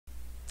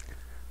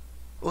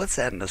Let's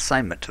add an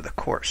assignment to the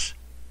course.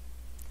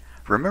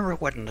 Remember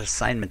what an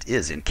assignment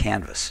is in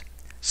Canvas,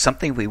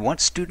 something we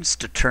want students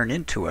to turn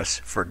in to us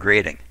for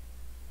grading.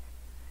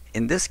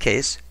 In this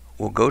case,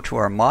 we'll go to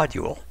our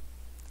module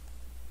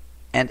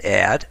and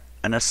add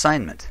an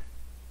assignment,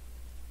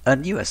 a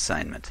new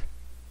assignment.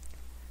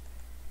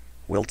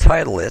 We'll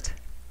title it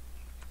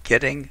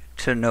Getting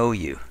to Know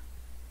You.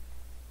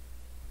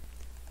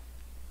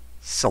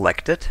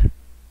 Select it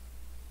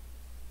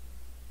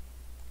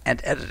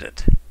and edit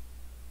it.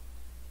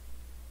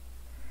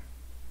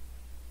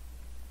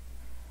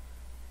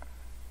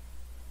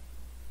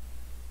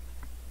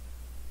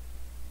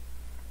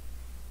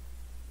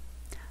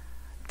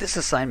 This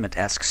assignment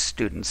asks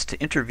students to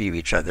interview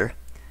each other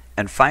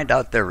and find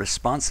out their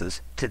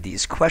responses to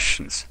these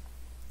questions.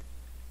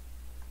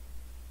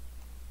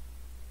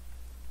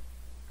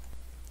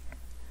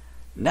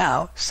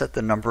 Now set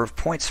the number of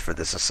points for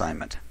this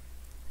assignment.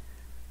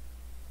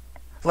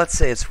 Let's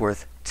say it's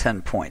worth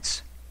 10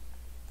 points.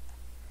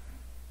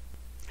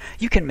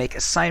 You can make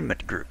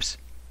assignment groups.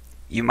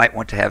 You might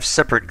want to have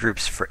separate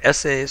groups for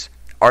essays,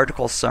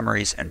 article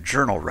summaries, and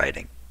journal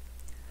writing.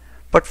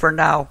 But for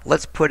now,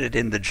 let's put it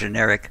in the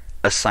generic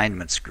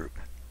assignments group.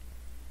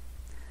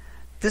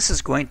 This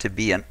is going to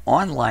be an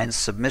online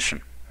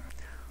submission.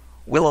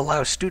 We'll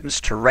allow students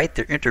to write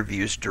their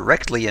interviews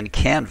directly in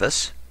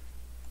Canvas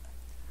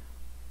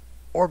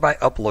or by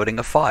uploading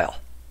a file.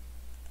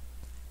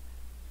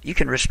 You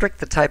can restrict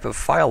the type of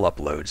file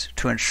uploads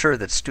to ensure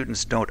that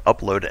students don't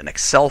upload an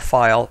Excel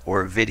file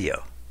or a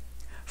video.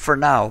 For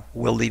now,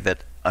 we'll leave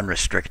it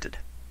unrestricted.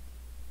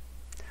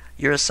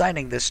 You're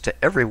assigning this to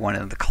everyone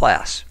in the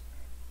class.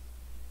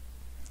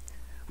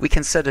 We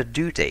can set a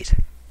due date.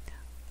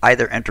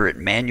 Either enter it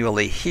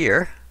manually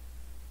here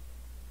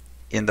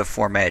in the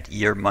format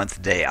year,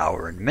 month, day,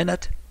 hour, and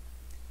minute,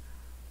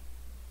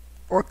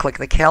 or click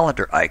the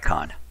calendar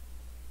icon.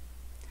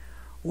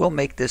 We'll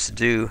make this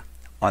due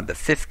on the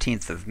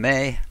 15th of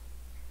May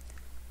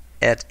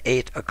at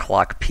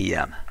 8:00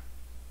 p.m.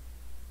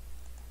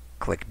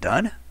 Click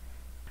Done.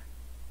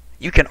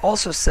 You can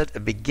also set a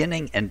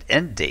beginning and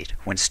end date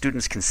when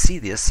students can see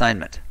the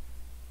assignment.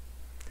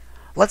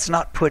 Let's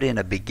not put in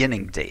a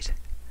beginning date.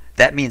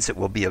 That means it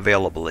will be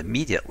available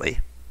immediately.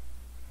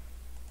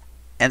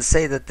 And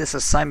say that this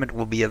assignment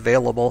will be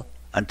available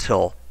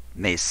until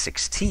May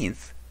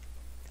 16th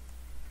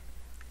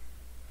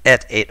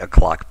at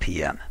 8:00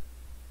 p.m.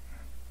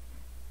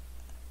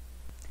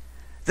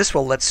 This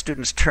will let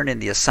students turn in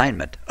the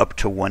assignment up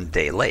to 1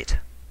 day late.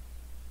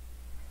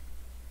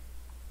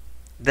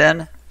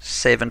 Then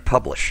save and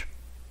publish.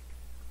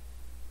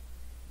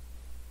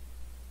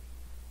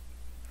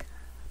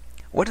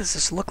 What does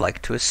this look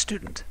like to a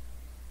student?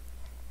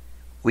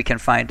 We can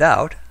find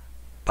out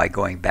by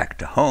going back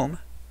to Home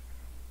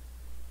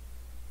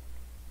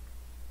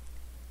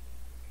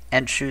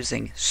and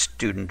choosing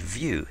Student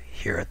View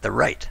here at the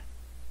right.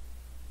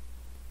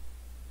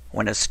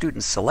 When a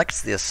student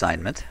selects the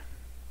assignment,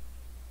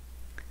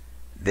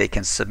 they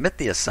can submit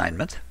the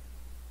assignment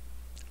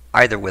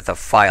either with a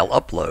file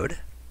upload.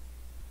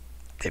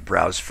 They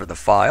browse for the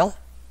file,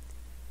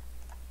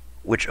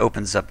 which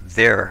opens up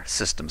their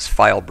system's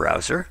file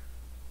browser,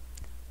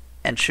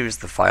 and choose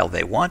the file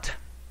they want,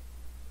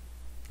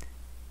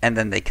 and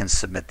then they can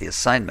submit the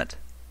assignment.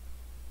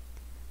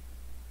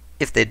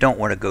 If they don't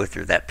want to go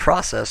through that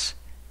process,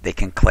 they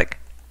can click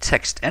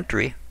Text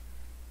Entry,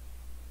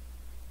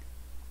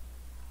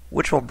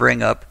 which will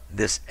bring up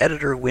this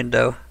editor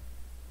window,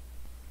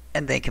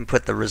 and they can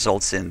put the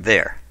results in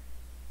there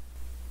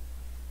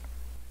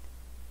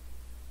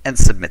and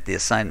submit the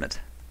assignment.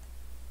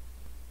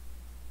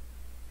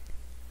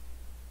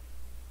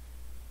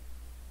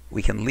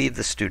 We can leave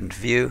the student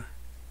view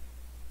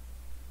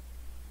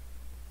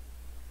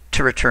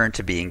to return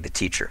to being the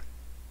teacher.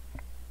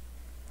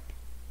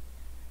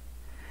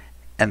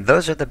 And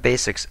those are the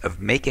basics of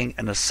making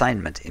an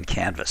assignment in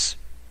Canvas.